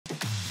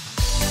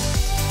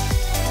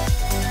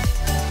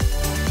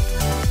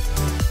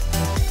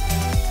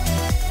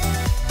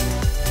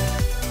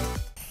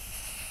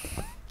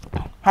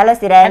Hello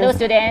students. Hello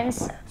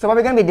students. So what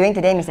we're going to be doing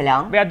today, Mr.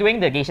 Leong? We are doing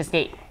the gaseous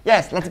state.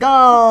 Yes, let's go!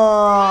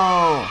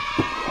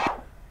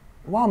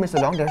 Wow, Mr.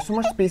 Leong, there's so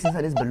much space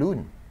inside this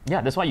balloon.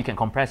 Yeah, that's why you can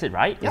compress it,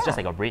 right? It's just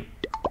like a brain.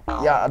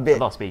 Yeah, a bit. A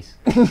lot of space.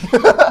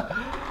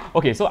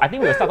 Okay, so I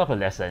think we'll start off a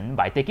lesson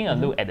by taking a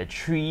look at the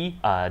three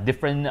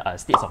different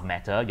states of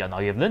matter.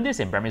 You've learned this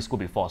in primary school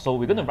before, so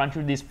we're going to run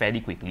through this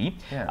fairly quickly.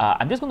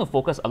 I'm just going to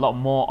focus a lot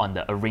more on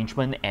the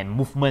arrangement and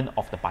movement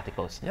of the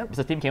particles.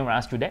 Mr. Tim, can you run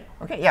us through that?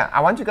 Okay, yeah, I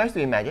want you guys to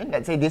imagine,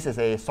 let's say this is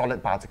a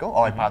solid particle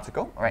or a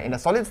particle. All right, in a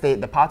solid state,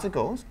 the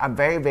particles are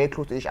very, very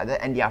close to each other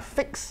and they are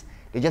fixed.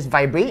 They just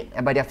vibrate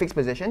by their fixed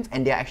positions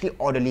and they are actually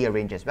orderly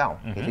arranged as well.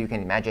 Okay, so you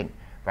can imagine,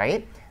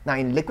 right? Now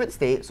in liquid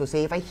state, so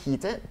say if I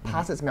heat it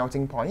past its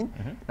melting point,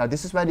 now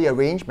this is where the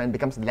arrangement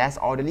becomes less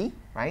orderly,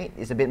 right?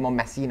 It's a bit more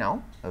messy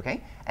now,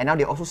 okay? And now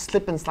they also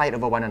slip and slide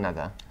over one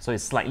another. So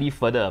it's slightly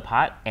further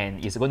apart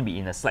and it's going to be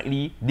in a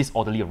slightly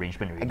disorderly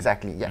arrangement, really.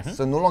 Exactly, yes.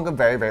 So no longer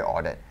very, very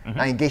ordered.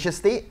 Now in gaseous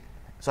state,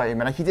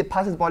 when I heat it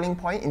past its boiling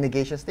point in the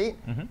gaseous state,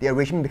 the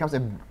arrangement becomes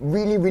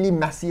really, really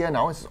messier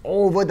now. It's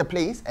all over the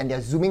place and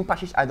they're zooming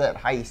past each other at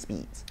high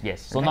speeds.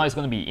 Yes, so now it's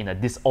going to be in a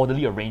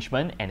disorderly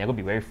arrangement and they're going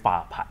to be very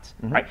far apart,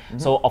 right?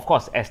 So of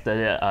course, as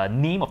the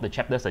name of the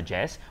chapter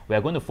suggests, we're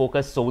going to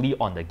focus solely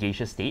on the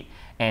gaseous state.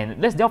 And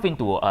let's delve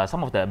into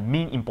some of the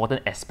main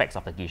important aspects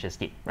of the gaseous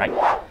state, right?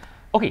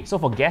 Okay, so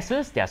for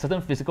gases, there are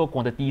certain physical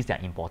quantities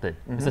that are important.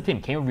 Mr. Tim,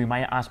 can you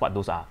remind us what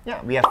those are?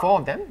 Yeah, we have 4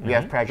 of them. We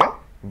have pressure,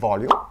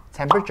 volume,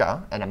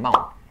 temperature, and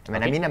amount. And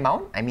when I mean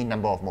amount, I mean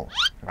number of moles,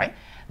 right?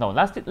 Now,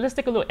 let's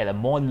take a look at a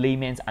more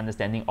layman's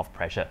understanding of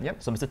pressure.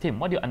 So, Mr. Tim,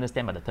 what do you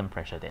understand by the term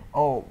pressure then?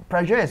 Oh,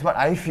 pressure is what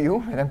I feel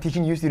when I'm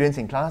teaching you students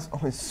in class. Oh,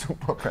 it's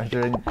super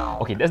pressuring.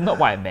 Okay, that's not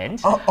what I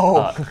meant.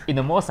 In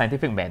a more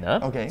scientific manner.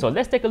 So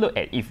let's take a look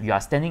at if you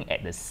are standing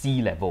at the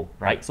sea level,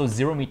 right? So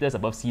 0 meters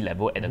above sea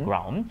level at the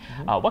ground.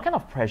 What kind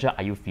of pressure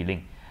are you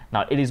feeling?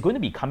 Now, it is going to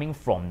be coming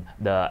from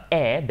the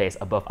air that is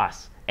above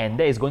us. And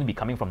that is going to be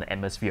coming from the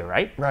atmosphere,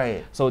 right?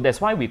 Right. So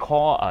that's why we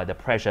call the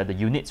pressure, the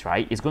units,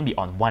 right? It's going to be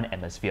on 1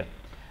 atmosphere.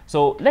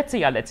 So let's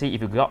say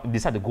if you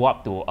decide to go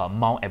up to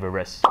Mount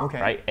Everest,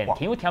 right? And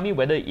can you tell me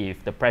whether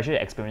if the pressure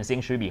you're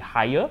experiencing should be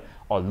higher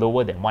or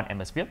lower than 1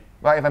 atmosphere?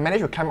 Well, if I manage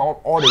to climb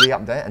all the way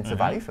up there and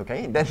survive,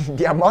 okay, then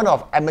the amount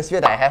of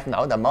atmosphere that I have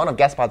now, the amount of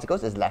gas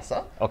particles is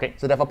lesser. Okay.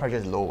 So therefore pressure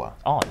is lower.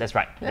 Oh, that's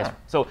right. Yeah.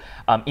 So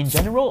in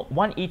general,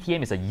 1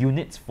 atm is a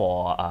unit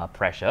for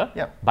pressure.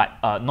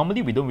 But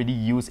normally we don't really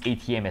use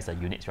atm as a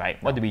unit,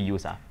 right? What do we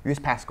use? We use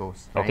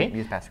pascals. Right? Okay. We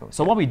use pascals.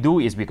 So what we do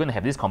is we're going to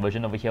have this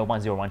conversion over here,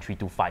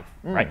 101325,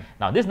 right?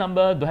 Now this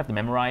number don't have to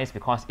memorize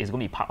because it's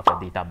going to be part of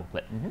your data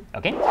booklet.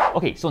 Okay.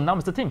 Okay. So now,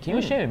 Mr. Tim, can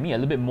you share with me a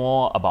little bit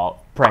more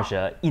about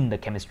pressure in the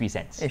chemistry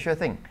sense? Hey, sure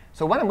thing.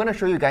 So what I'm going to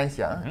show you guys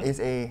here is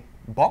a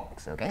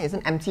box, okay? It's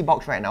an empty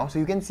box right now. So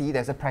you can see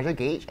there's a pressure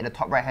gauge at the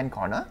top right-hand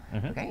corner,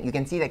 okay? You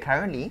can see that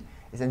currently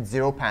it's in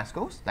 0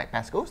 pascals, like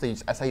pascals, they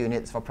use SI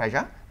units for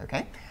pressure,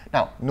 okay?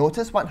 Now,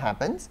 notice what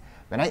happens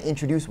when I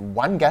introduce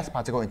 1 gas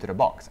particle into the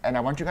box. And I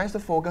want you guys to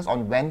focus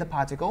on when the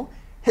particle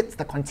hits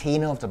the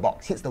container of the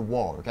box, hits the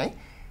wall, okay?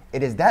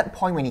 It is that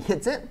point when he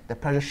hits it, the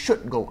pressure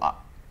should go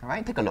up, all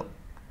right? Take a look.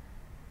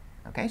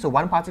 Okay, so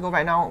 1 particle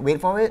right now,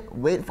 wait for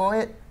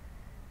it,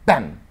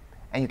 bam!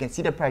 And you can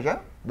see the pressure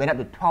went up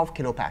to 12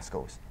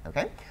 kilopascals,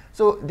 okay?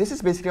 So this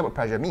is basically what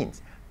pressure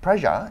means.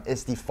 Pressure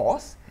is the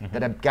force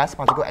that a gas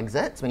particle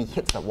exerts when it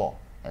hits the wall,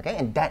 okay?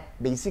 And that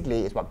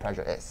basically is what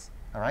pressure is.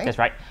 All right. That's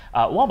right.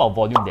 What about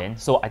volume then?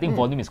 So I think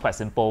volume is quite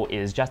simple. It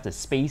is just the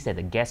space that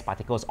the gas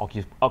particles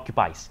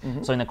occupies.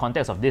 So in the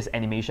context of this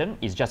animation,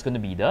 it's just going to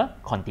be the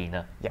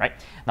container, right?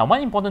 Now,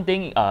 one important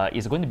thing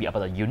is going to be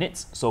about the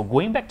units. So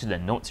going back to the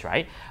notes,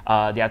 right?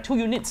 There are 2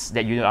 units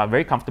that you are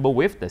very comfortable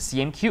with: the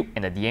cm cube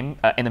and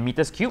the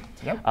meters cube.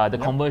 The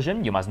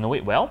conversion, you must know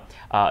it well.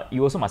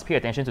 You also must pay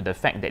attention to the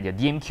fact that the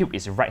dm cube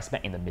is right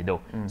smack in the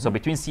middle. So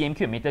between cm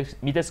cube and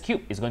meters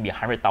cube is going to be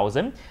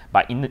 100,000,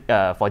 but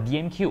for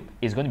dm cube,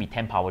 it's going to be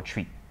 10 power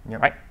 3,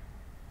 right?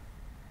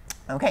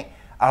 Okay,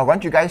 I'll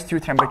run you guys through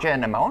temperature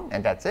and amount,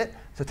 and that's it.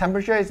 So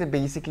temperature is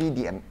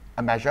basically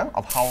a measure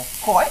of how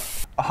hot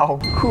or how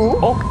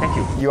cool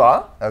you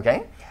are,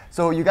 okay?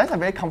 So you guys are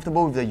very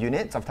comfortable with the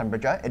units of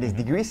temperature. It is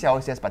degrees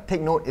Celsius, but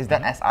take note, is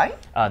that SI?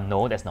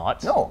 No, that's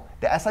not. No,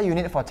 the SI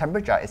unit for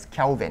temperature is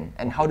Kelvin.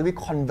 And how do we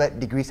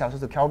convert degrees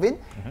Celsius to Kelvin?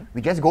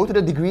 We just go to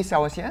the degrees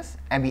Celsius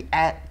and we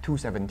add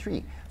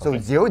 273. So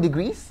 0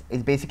 degrees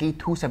is basically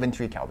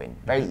 273 Kelvin.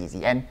 Very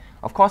easy. And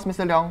of course,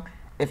 Mr. Leong,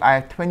 if I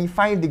have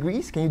 25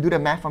 degrees, can you do the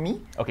math for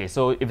me? Okay,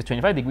 so if it's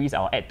 25 degrees,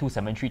 I'll add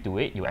 273 to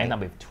it. You end up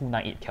with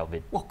 298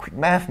 Kelvin. Well, quick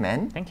math,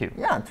 man. Thank you.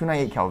 Yeah,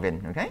 298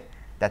 Kelvin, okay?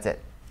 That's it.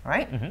 All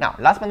right. Now,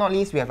 last but not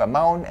least, we have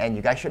amount, and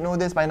you guys should know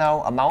this by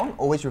now. Amount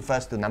always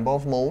refers to number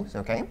of moles,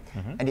 okay?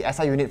 And the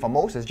SI unit for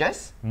moles is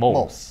just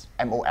moles.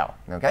 M-O-L,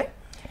 okay?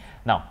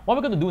 Now, what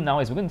we're going to do now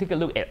is we're going to take a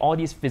look at all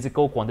these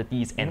physical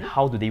quantities and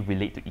how do they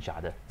relate to each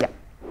other. Yeah.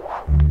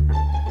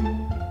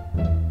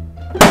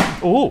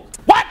 Oh,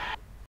 what?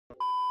 Oh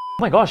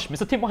my gosh,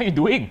 Mr. Tim, what are you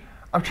doing?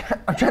 I'm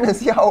trying to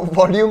see how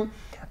volume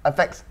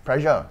affects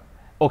pressure.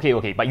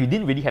 Okay, but you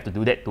didn't really have to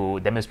do that to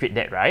demonstrate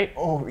that, right?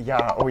 Oh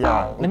yeah.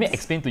 Let me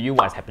explain to you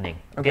what's happening.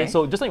 Okay,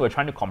 so just like you were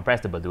trying to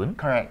compress the balloon.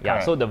 Correct. Yeah,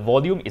 so the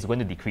volume is going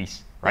to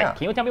decrease, right? Yeah.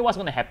 Can you tell me what's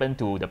going to happen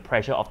to the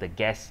pressure of the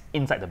gas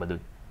inside the balloon?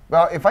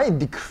 Well, if I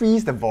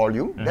decrease the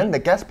volume, then the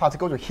gas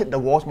particles will hit the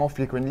walls more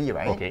frequently,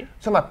 right? Okay.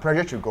 So my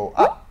pressure should go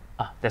up.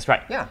 That's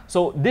right. Yeah.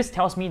 So this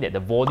tells me that the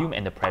volume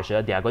and the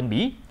pressure, they are going to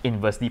be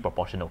inversely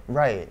proportional.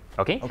 Right.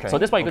 Okay? So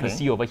that's what you're going to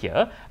see over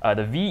here.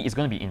 The V is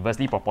going to be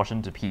inversely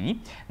proportional to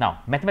P.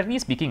 Now, mathematically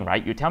speaking,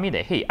 right, you tell me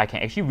that, hey, I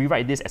can actually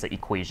rewrite this as an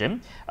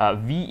equation.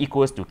 V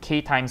equals to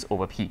K times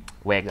over P,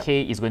 where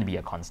K is going to be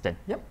a constant.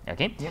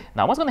 Okay?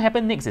 Now, what's going to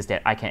happen next is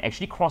that I can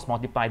actually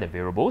cross-multiply the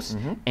variables,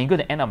 and you're going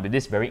to end up with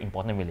this very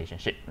important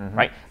relationship,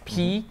 right?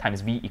 P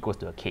times V equals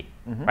to a K,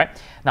 right?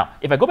 Now,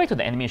 if I go back to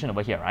the animation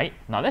over here, right,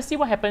 now let's see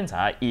what happens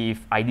if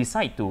I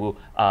decide to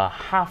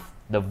halve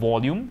the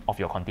volume of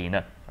your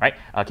container, right?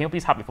 Can you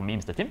please halve it for me,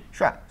 Mr. Tim?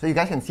 Sure. So you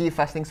guys can see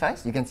first things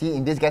first. You can see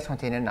in this gas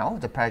container now,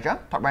 the pressure,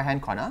 top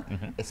right-hand corner,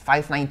 is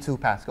 592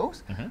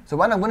 pascals. So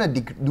what I'm going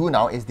to do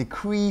now is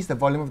decrease the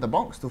volume of the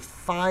box to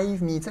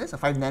 5 meters, or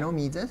 5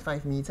 nanometers,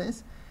 5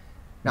 meters.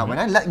 Now, when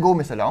I let go,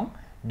 Mr. Long,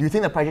 do you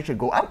think the pressure should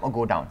go up or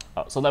go down?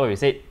 So like what we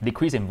said,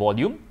 decrease in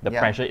volume, the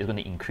pressure is going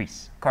to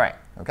increase. Correct.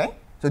 Okay.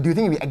 So do you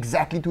think it will be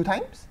exactly 2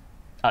 times?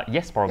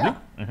 Yes, probably.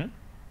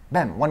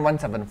 Bam,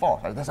 1174.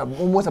 So that's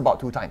almost about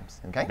 2 times.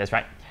 Okay. That's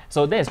right.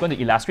 So that is going to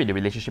illustrate the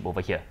relationship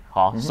over here.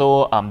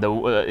 So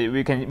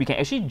we can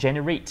actually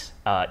generate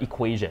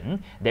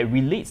equation that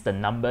relates the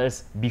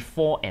numbers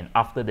before and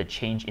after the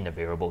change in the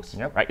variables.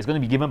 Right? It's going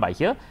to be given by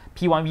here.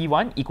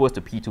 P1V1 equals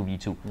to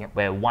P2V2,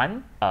 where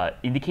 1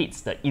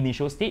 indicates the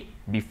initial state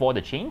before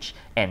the change,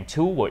 and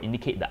 2 will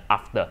indicate the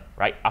after,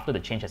 right? After the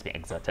change has been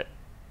exerted.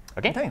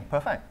 Okay,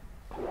 perfect.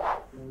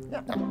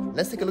 Now,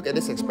 let's take a look at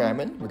this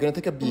experiment. We're going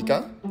to take a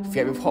beaker,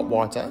 fill it with hot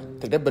water,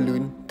 take the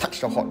balloon,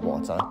 touch the hot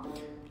water.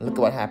 Look at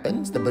what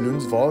happens. The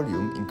balloon's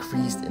volume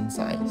increased in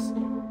size.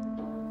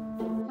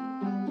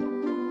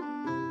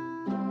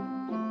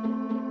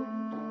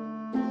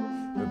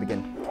 We'll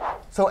begin.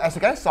 So as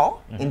you guys saw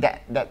in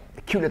that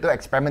cute little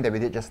experiment that we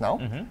did just now,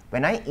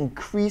 when I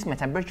increased my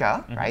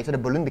temperature, right, so the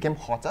balloon became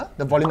hotter,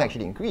 the volume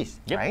actually increased,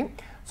 right?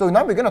 So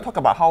now we're going to talk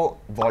about how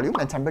volume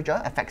and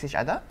temperature affects each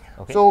other.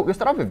 So we'll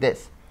start off with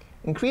this.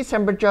 Increase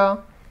temperature,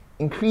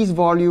 increase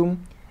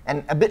volume,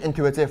 and a bit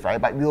intuitive,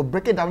 right? But we'll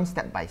break it down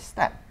step by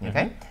step,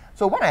 okay?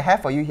 So what I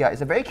have for you here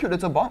is a very cute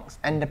little box,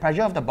 and the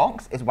pressure of the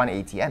box is 1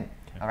 atm,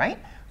 all right?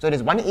 So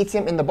there's 1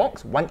 atm in the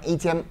box, 1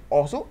 atm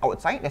also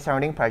outside the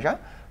surrounding pressure.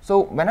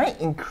 So when I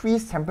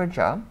increase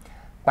temperature,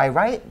 by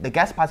right, the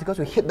gas particles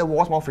will hit the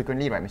walls more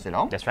frequently, right, Mr.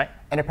 Long? That's right.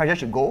 And the pressure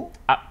should go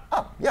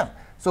up. Yeah.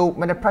 So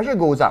when the pressure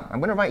goes up, I'm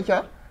going to write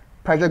here,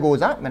 pressure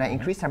goes up when I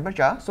increase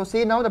temperature. So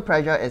say now the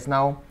pressure is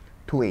now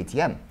 2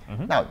 atm.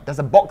 Now, does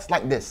a box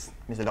like this,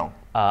 Mr. Long?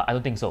 I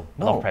don't think so.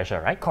 No. Low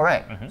pressure, right?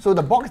 Correct. So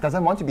the box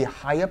doesn't want to be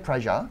higher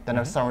pressure than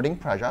the surrounding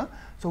pressure.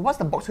 So what's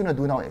the box going to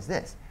do now is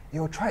this. It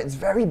will try its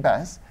very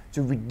best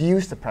to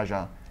reduce the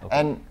pressure.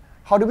 And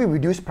how do we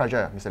reduce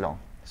pressure, Mr. Long?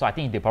 So I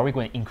think they're probably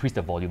going to increase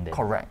the volume then.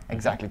 Correct,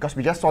 exactly. Because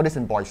we just saw this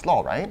in Boyle's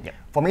law, right?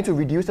 For me to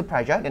reduce the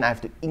pressure, then I have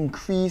to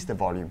increase the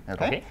volume,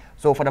 okay?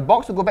 So for the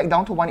box to go back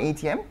down to 1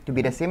 atm, to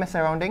be the same as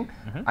surrounding,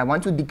 I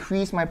want to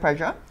decrease my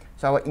pressure.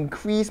 So I will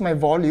increase my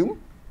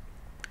volume,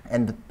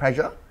 and the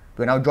pressure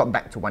will now drop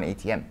back to 1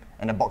 atm.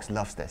 And the box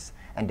loves this.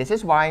 And this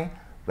is why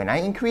when I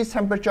increase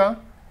temperature,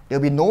 there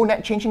will be no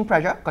net change in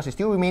pressure, because it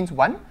still remains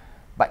 1,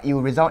 but it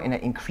will result in an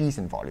increase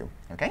in volume,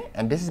 okay?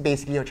 And this is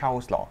basically your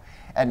Charles' law.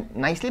 And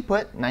nicely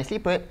put,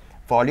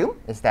 volume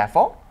is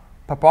therefore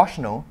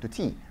proportional to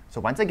T. So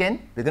once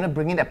again, we're going to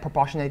bring in that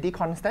proportionality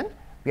constant.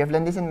 We have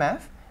learned this in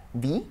math.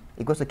 V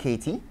equals to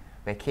KT,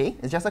 where K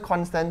is just a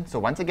constant. So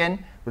once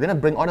again, we're going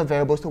to bring all the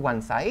variables to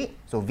one side.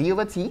 So V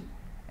over T,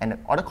 and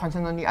all the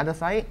constant on the other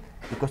side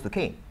equals to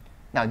K.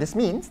 Now this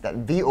means that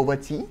V over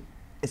T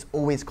is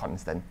always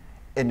constant.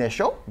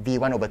 Initial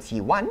V1 over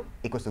T1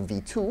 equals to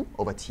V2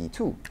 over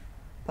T2.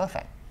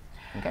 Perfect.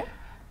 Okay?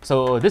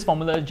 So this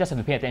formula just have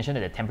to pay attention that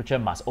the temperature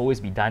must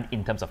always be done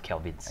in terms of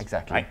kelvins.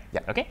 Exactly. Right?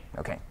 Yeah. Okay?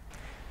 Okay.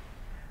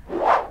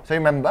 So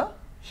remember,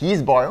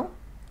 he's Boyle,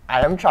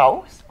 I am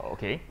Charles.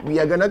 Okay. We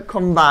are gonna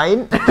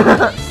combine.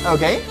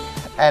 Okay.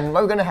 And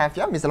what we're going to have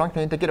here, Mr. Long,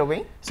 can you take it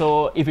away?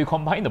 So if we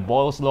combine the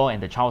Boyle's law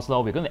and the Charles'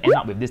 law, we're going to end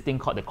up with this thing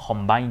called the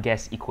combined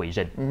gas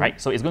equation, right?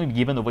 So it's going to be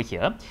given over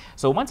here.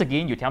 So once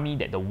again, you tell me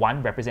that the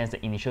 1 represents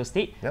the initial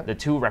state, the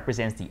 2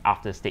 represents the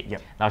after state.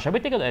 Now, shall we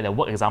take a look at the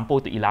work example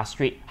to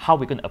illustrate how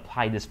we're going to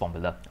apply this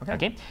formula?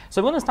 Okay.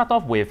 So we're going to start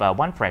off with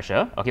 1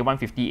 pressure,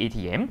 150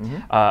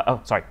 atm,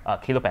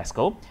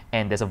 kilopascal,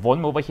 and there's a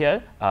volume over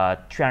here,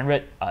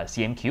 300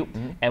 cm cubed.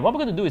 And what we're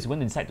going to do is we're going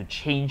to decide to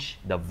change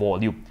the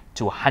volume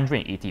to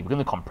 180. We're going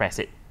to compress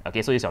it.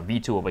 Okay, so it's our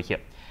V2 over here.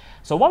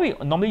 So what we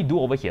normally do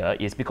over here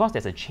is, because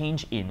there's a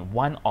change in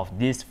one of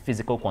these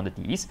physical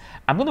quantities,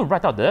 I'm going to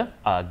write out the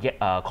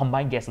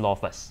combined gas law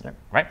first.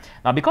 Right?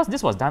 Now, because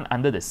this was done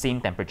under the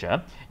same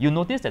temperature, you'll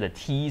notice that the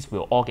T's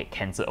will all get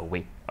cancelled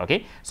away.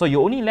 Okay, so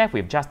you're only left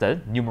with just the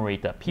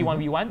numerator,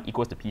 P1V1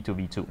 equals to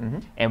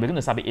P2V2. And we're going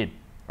to sub it in.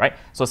 right?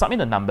 So submit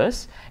the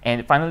numbers,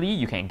 and finally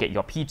you can get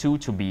your P2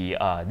 to be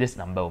this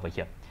number over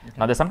here. Okay.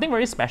 Now there's something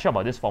very special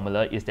about this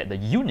formula is that the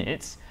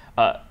units,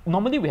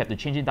 normally we have to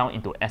change it down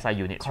into SI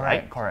units,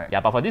 right? Correct.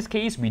 Yeah, but for this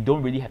case, we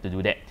don't really have to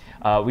do that.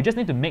 We just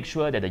need to make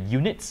sure that the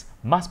units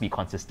must be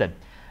consistent.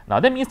 Now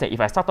that means that if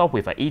I start off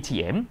with an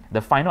ATM,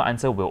 the final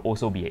answer will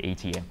also be an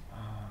ATM.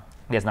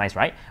 That's nice,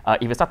 right?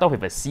 If you start off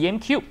with a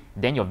CM cube,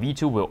 then your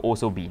V2 will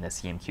also be in a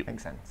CM cube.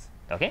 Makes sense.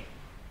 Okay?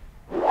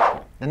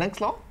 The next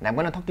law that I'm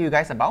going to talk to you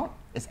guys about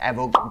is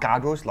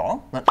Avogadro's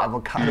law, not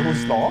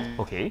Avogadro's law.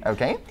 Okay.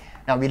 Okay.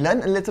 Now we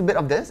learned a little bit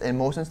of this in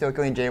motion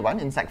stoichiometry in J1,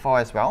 in Sec 4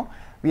 as well.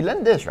 We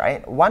learned this,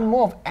 right? 1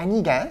 mole of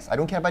any gas, I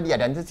don't care about the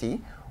identity,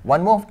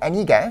 1 mole of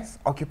any gas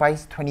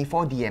occupies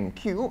 24 dm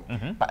cube,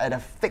 but at a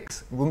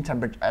fixed room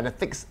temperature, at a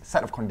fixed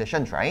set of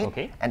conditions, right?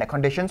 Okay. And the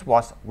conditions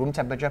was room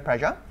temperature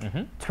pressure,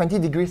 20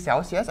 degrees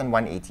Celsius and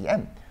 1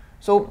 atm.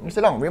 So,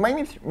 Mr. Long,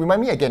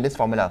 remind me again this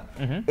formula.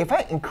 If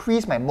I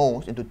increase my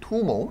moles into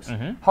 2 moles,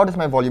 how does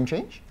my volume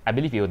change? I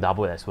believe it will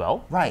double as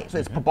well. Right, so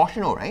it's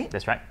proportional, right?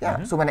 That's right.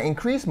 Yeah, so when I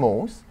increase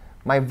moles,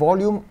 my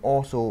volume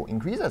also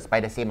increases by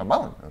the same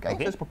amount, okay?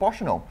 So it's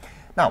proportional.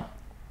 Now,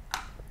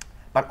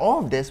 but all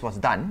of this was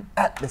done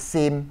at the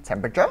same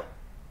temperature,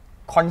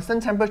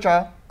 constant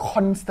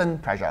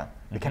pressure.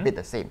 They kept it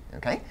the same,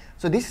 okay?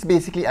 So this is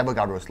basically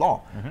Avogadro's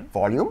law.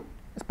 Volume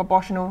is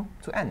proportional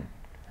to N.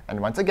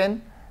 And once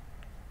again,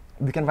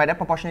 we can write that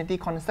proportionality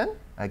constant,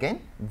 again,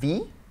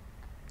 V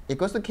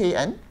equals to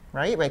Kn,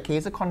 right? Where K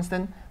is a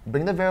constant,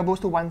 bring the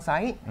variables to one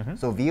side.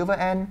 So V over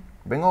N,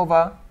 bring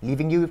over,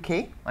 leaving you with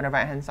K on the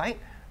right-hand side.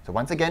 So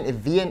once again, if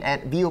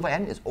V over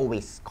N is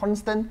always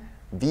constant,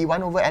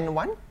 V1 over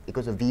N1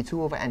 equals to V2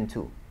 over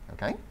N2,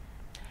 okay?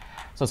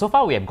 So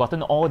far we have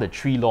gotten all the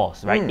 3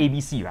 laws, right?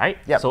 ABC, right?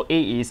 Yep. So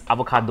A is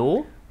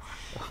Avogadro,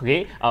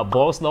 okay,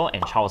 Boyle's law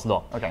and Charles'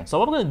 law. Okay. So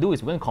what we're going to do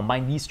is we're going to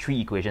combine these 3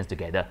 equations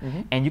together,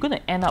 and you're going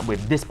to end up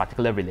with this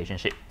particular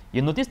relationship.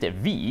 You notice that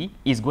V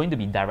is going to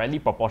be directly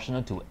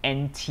proportional to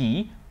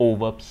NT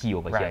over P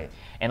over here.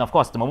 And of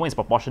course, the moment it's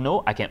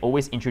proportional, I can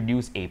always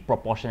introduce a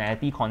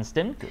proportionality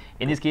constant.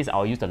 In this case,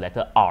 I'll use the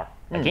letter R.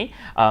 Okay.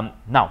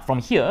 Now from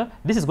here,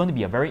 this is going to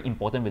be a very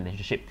important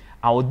relationship.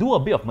 I will do a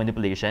bit of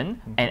manipulation,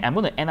 and I'm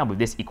going to end up with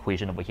this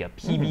equation over here.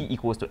 PV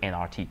equals to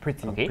nRT.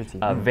 Pretty.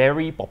 A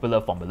very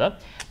popular formula.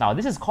 Now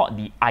this is called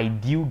the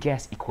ideal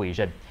gas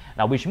equation.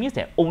 Now, which means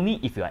that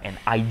only if you are an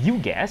ideal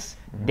gas,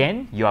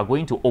 then you are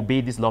going to obey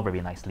this law very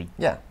nicely.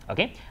 Yeah.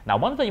 Okay. Now,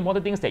 one of the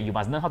important things that you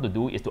must learn how to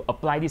do is to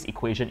apply this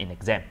equation in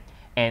exam.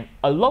 And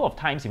a lot of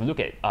times, if you look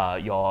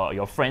at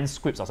your friend's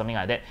scripts or something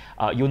like that,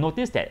 you'll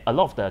notice that a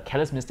lot of the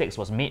careless mistakes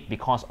was made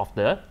because of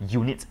the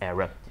units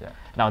error.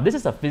 Now, this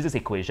is a physics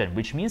equation,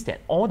 which means that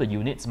all the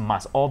units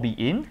must all be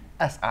in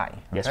SI.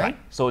 That's right.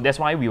 So that's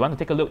why we want to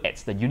take a look at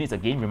the units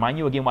again. Remind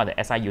you again what are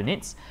the SI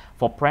units.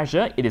 For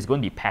pressure, it is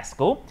going to be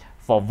pascal.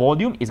 For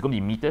volume, it's going to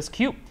be meters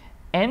cubed.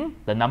 And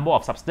the number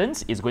of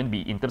substance is going to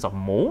be in terms of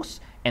moles.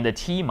 And the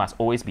T must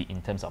always be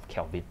in terms of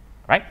Kelvin.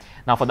 Right?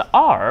 Now for the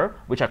R,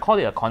 which I call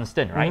it a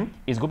constant, right,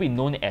 is going to be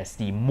known as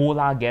the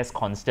molar gas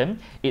constant.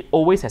 It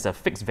always has a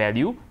fixed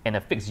value and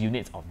a fixed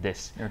units of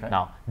this.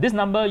 Now, this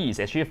number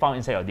is actually found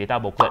inside your data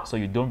booklet, so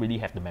you don't really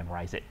have to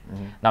memorize it.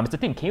 Now, Mr.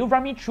 Tim, can you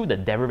run me through the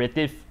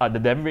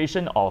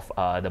derivation of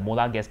the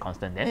molar gas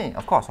constant then? Hey,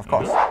 of course.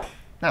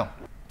 Now,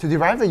 to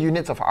derive the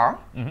units of R,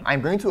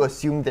 I'm going to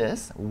assume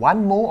this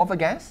 1 mole of a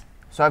gas,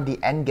 so I have the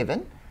N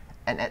given,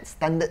 and at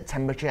standard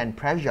temperature and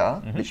pressure,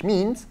 which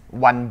means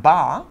 1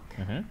 bar.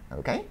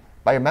 Okay,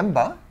 but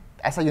remember,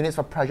 SI units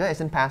for pressure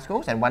is in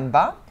pascals, and 1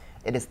 bar,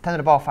 it is 10 to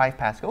the power of 5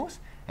 pascals.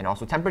 And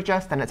also temperature,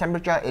 standard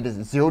temperature, it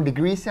is 0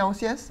 degrees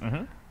Celsius.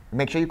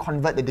 Make sure you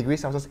convert the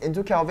degrees Celsius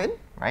into Kelvin,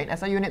 right?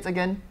 SI units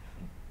again.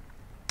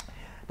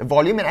 The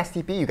volume in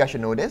STP, you guys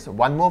should know this.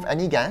 1 mole of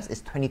any gas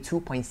is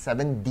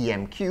 22.7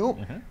 dm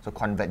cube. So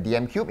convert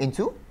dm cube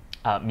into?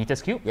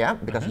 Meters cube. Yeah,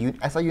 because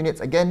SI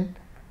units again,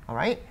 all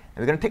right? And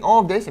we're going to take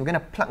all of this, and we're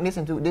going to plug this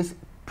into this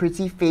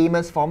pretty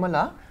famous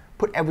formula,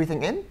 put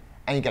everything in,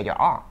 and you get your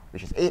R,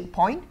 which is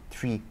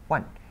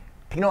 8.31.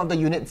 Take note of the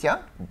units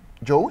here,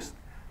 joules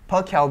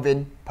per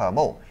Kelvin per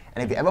mole.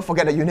 And if you ever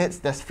forget the units,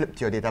 just flip to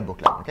your data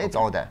booklet, okay? It's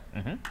all there.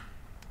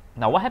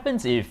 Now, what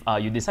happens if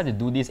you decide to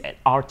do this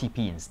at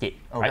RTP instead,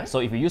 right? So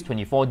if you use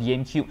 24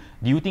 dm cube,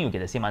 do you think you get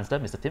the same answer,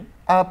 Mr. Tim?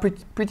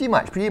 Pretty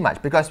much,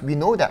 because we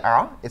know that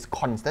R is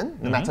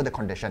constant no matter the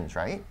conditions,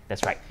 right?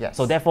 That's right. Yes.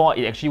 So therefore,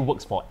 it actually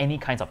works for any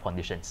kinds of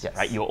conditions,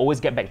 right? You'll always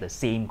get back the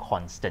same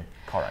constant.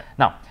 Correct.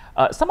 Now,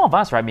 some of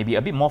us, right, may be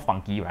a bit more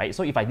funky, right?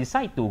 So if I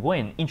decide to go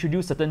and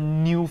introduce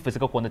certain new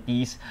physical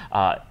quantities,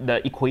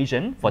 the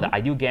equation for the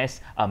ideal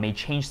gas may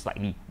change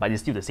slightly, but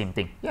it's still the same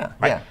thing.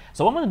 Right?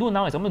 So what I'm going to do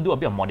now is I'm going to do a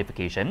bit of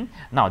modification.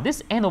 Now,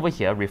 this N over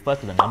here refers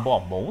to the number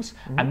of moles.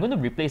 I'm going to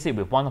replace it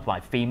with one of my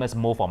famous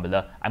mole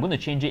formula. I'm going to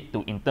change it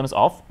to in terms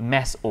of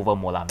mass over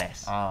molar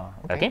mass.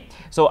 Okay?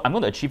 So I'm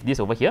going to achieve this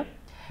over here.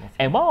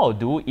 And what I'll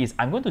do is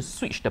I'm going to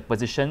switch the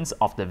positions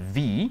of the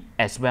V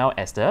as well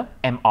as the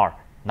MR.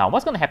 Now,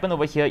 what's going to happen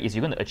over here is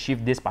you're going to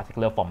achieve this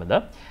particular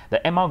formula. The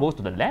MR goes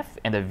to the left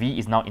and the V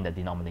is now in the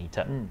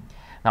denominator.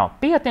 Now,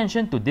 pay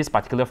attention to this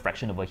particular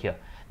fraction over here.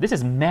 This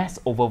is mass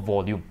over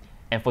volume.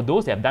 And for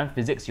those that have done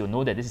physics, you'll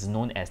know that this is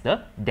known as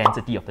the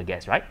density of the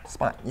gas, right?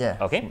 Spot, yeah.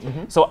 Okay,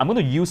 so I'm going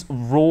to use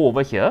rho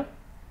over here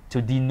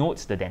to denote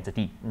the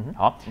density.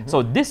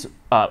 So this,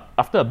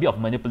 after a bit of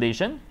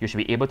manipulation, you should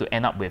be able to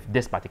end up with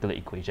this particular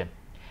equation.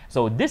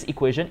 So this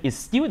equation is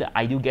still the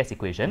ideal gas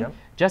equation,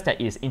 just that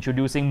it's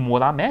introducing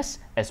molar mass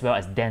as well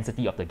as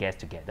density of the gas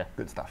together.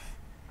 Good stuff.